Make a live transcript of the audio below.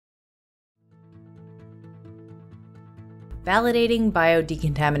Validating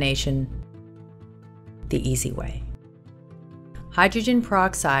biodecontamination the easy way. Hydrogen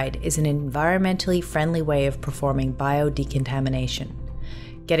peroxide is an environmentally friendly way of performing biodecontamination,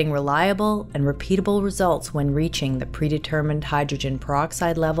 getting reliable and repeatable results when reaching the predetermined hydrogen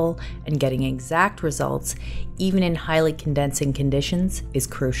peroxide level and getting exact results even in highly condensing conditions is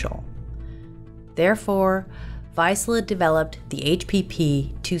crucial. Therefore, Vaisala developed the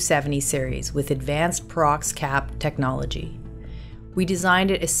HPP 270 series with advanced PEROXCAP technology. We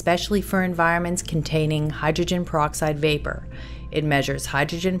designed it especially for environments containing hydrogen peroxide vapor. It measures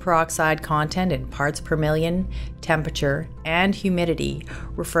hydrogen peroxide content in parts per million, temperature, and humidity,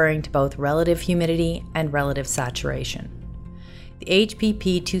 referring to both relative humidity and relative saturation. The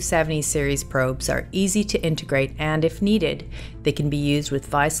HPP 270 series probes are easy to integrate, and if needed, they can be used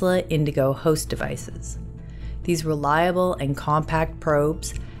with Vaisala Indigo host devices. These reliable and compact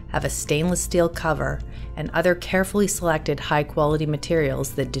probes have a stainless steel cover and other carefully selected high-quality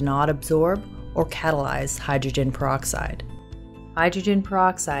materials that do not absorb or catalyze hydrogen peroxide. Hydrogen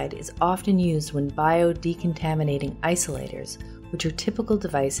peroxide is often used when biodecontaminating isolators, which are typical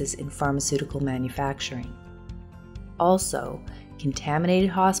devices in pharmaceutical manufacturing. Also, contaminated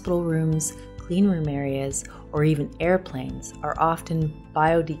hospital rooms, clean room areas, or even airplanes are often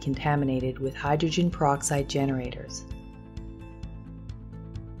biodecontaminated with hydrogen peroxide generators.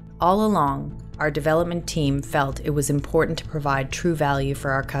 All along, our development team felt it was important to provide true value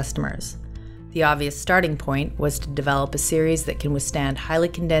for our customers. The obvious starting point was to develop a series that can withstand highly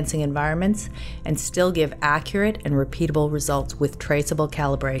condensing environments and still give accurate and repeatable results with traceable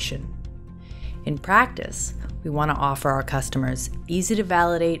calibration. In practice, we want to offer our customers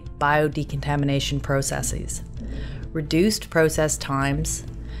easy-to-validate biodecontamination processes, reduced process times,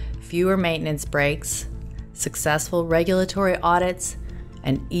 fewer maintenance breaks, successful regulatory audits,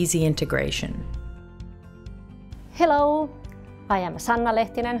 and easy integration. Hello, I am Sanna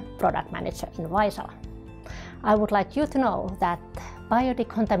Lehtinen, Product Manager in Vaisala. I would like you to know that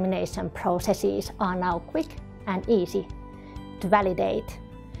biodecontamination processes are now quick and easy to validate,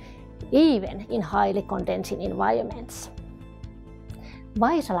 even in highly condensing environments.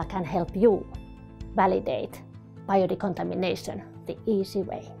 Vaisala can help you validate biodecontamination the easy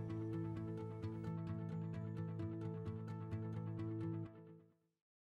way.